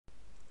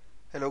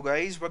Hello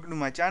guys, welcome to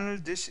my channel.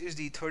 This is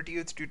the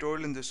 30th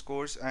tutorial in this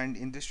course, and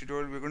in this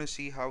tutorial we're going to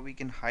see how we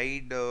can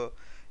hide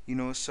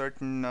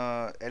certain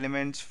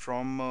elements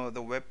from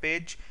the web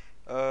page.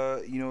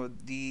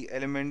 The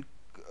element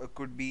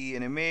could be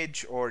an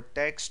image or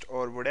text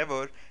or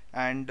whatever,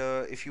 and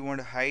if you want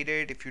to hide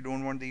it, if you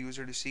don't want the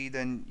user to see,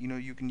 then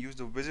you can use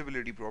the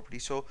visibility property.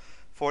 So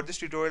for this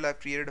tutorial I've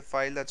created a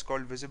file that's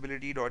called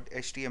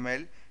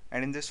visibility.html,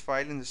 and in this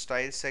file, in the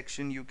style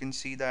section, you can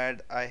see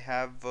that I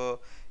have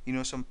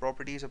some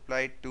properties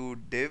applied to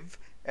div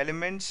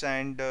elements,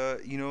 and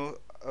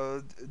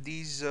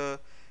these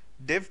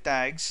div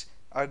tags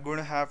are going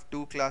to have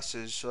two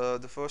classes.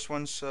 The first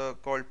one's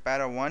called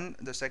para1,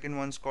 the second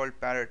one's called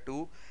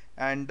para2,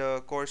 and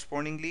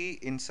correspondingly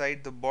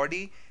inside the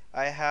body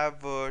I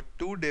have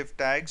two div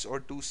tags, or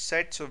two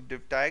sets of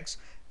div tags.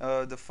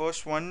 The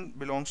first one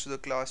belongs to the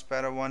class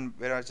para1,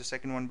 whereas the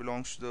second one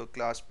belongs to the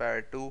class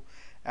para2.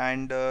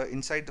 And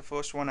inside the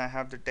first one I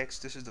have the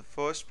text, this is the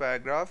first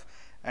paragraph,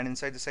 and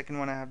inside the second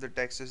one I have the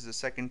text, this is the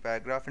second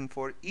paragraph, and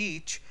for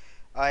each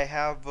I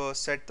have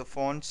set the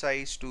font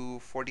size to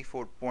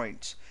 44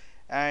 points.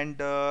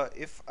 And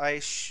if I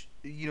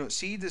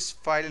see this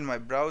file in my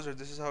browser,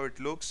 this is how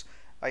it looks.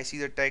 I see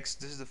the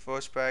text, this is the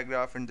first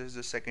paragraph, and this is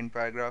the second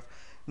paragraph.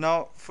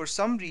 Now for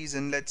some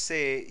reason, let's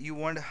say you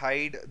want to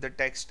hide the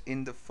text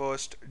in the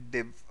first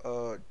div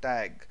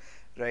tag,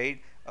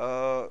 right?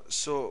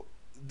 So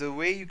the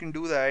way you can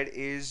do that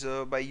is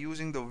by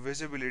using the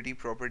visibility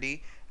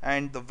property,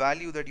 and the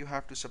value that you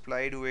have to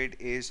supply to it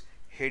is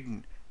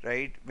hidden,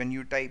 right? When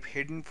you type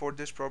hidden for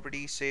this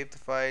property, save the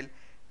file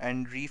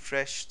and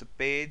refresh the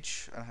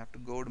page. I have to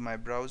go to my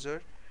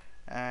browser,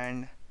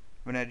 and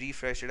when I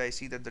refresh it, I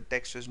see that the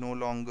text is no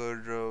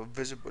longer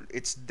visible.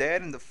 It's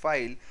there in the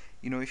file.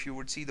 If you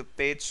would see the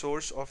page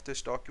source of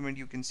this document,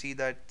 you can see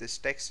that this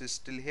text is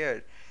still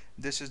here.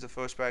 This is the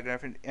first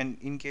paragraph, and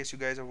in case you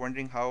guys are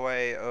wondering how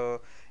I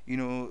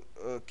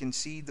can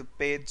see the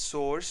page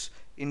source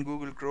in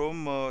Google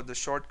Chrome, the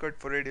shortcut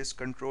for it is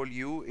Control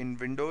U in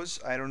Windows.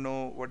 I don't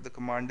know what the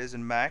command is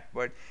in Mac,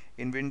 but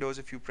in Windows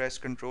if you press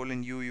Control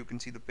and U, you can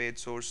see the page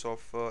source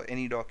of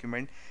any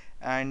document.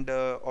 And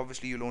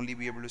obviously you'll only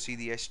be able to see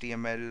the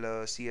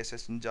HTML,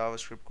 CSS and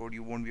JavaScript code.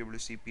 You won't be able to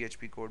see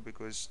PHP code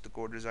because the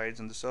code resides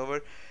on the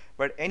server.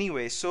 But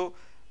anyway, so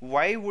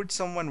why would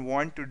someone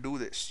want to do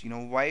this?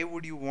 Why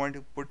would you want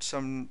to put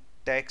some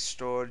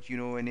text or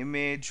an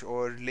image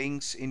or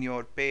links in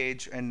your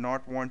page and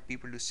not want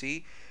people to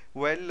see?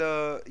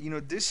 Well,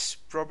 this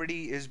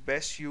property is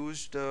best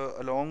used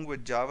along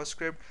with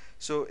JavaScript.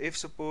 So if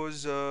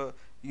suppose the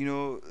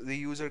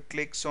user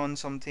clicks on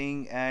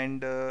something,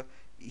 and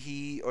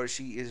he or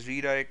she is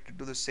redirected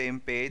to the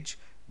same page,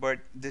 but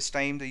this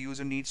time the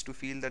user needs to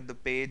feel that the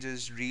page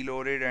is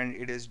reloaded and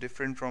it is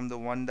different from the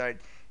one that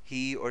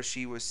he or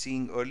she was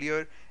seeing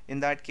earlier. In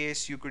that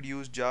case, you could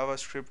use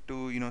JavaScript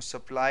to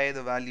supply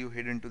the value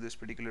hidden to this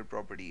particular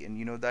property,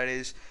 and that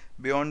is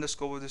beyond the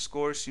scope of this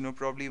course.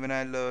 Probably when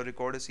I'll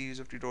record a series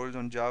of tutorials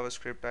on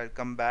JavaScript, I'll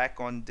come back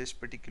on this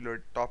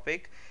particular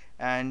topic,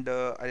 and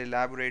I'll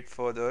elaborate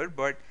further.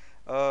 But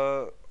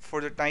for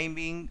the time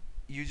being,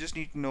 you just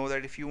need to know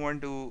that if you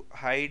want to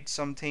hide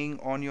something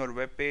on your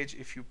web page,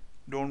 if you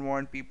don't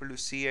want people to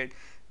see it,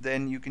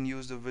 then you can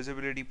use the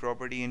visibility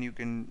property, and you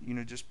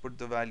can just put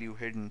the value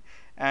hidden.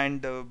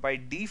 And by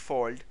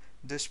default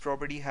this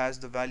property has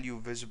the value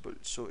visible.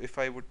 So if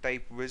I would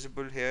type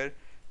visible here,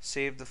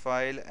 save the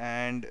file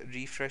and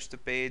refresh the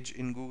page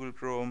in Google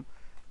Chrome,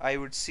 I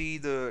would see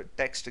the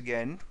text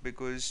again,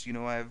 because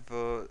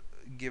I've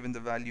given the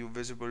value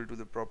visible to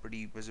the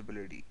property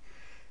visibility.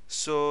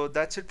 So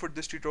that's it for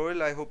this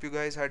tutorial. I hope you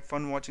guys had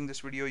fun watching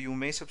this video. You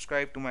may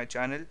subscribe to my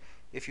channel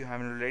if you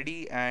haven't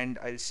already, and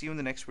I'll see you in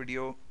the next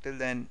video. Till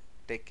then,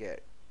 take care.